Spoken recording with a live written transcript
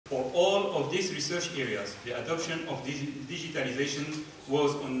For all of these research areas, the adoption of digitalization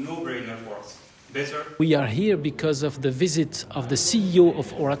was a no-brainer for us. We are here because of the visit of the CEO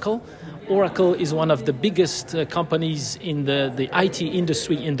of Oracle. Oracle is one of the biggest companies in the IT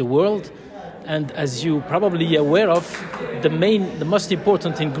industry in the world. And as you probably aware of, the most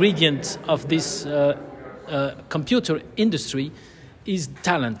important ingredient of this computer industry is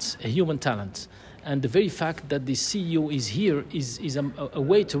talent, human talent. And the very fact that the CEO is here is a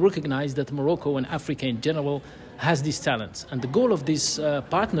way to recognize that Morocco and Africa in general has this talent. And the goal of this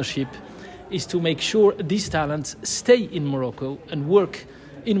partnership is to make sure these talents stay in Morocco and work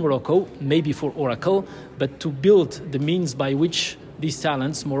in Morocco, maybe for Oracle, but to build the means by which these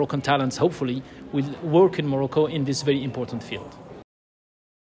talents, Moroccan talents hopefully, will work in Morocco in this very important field.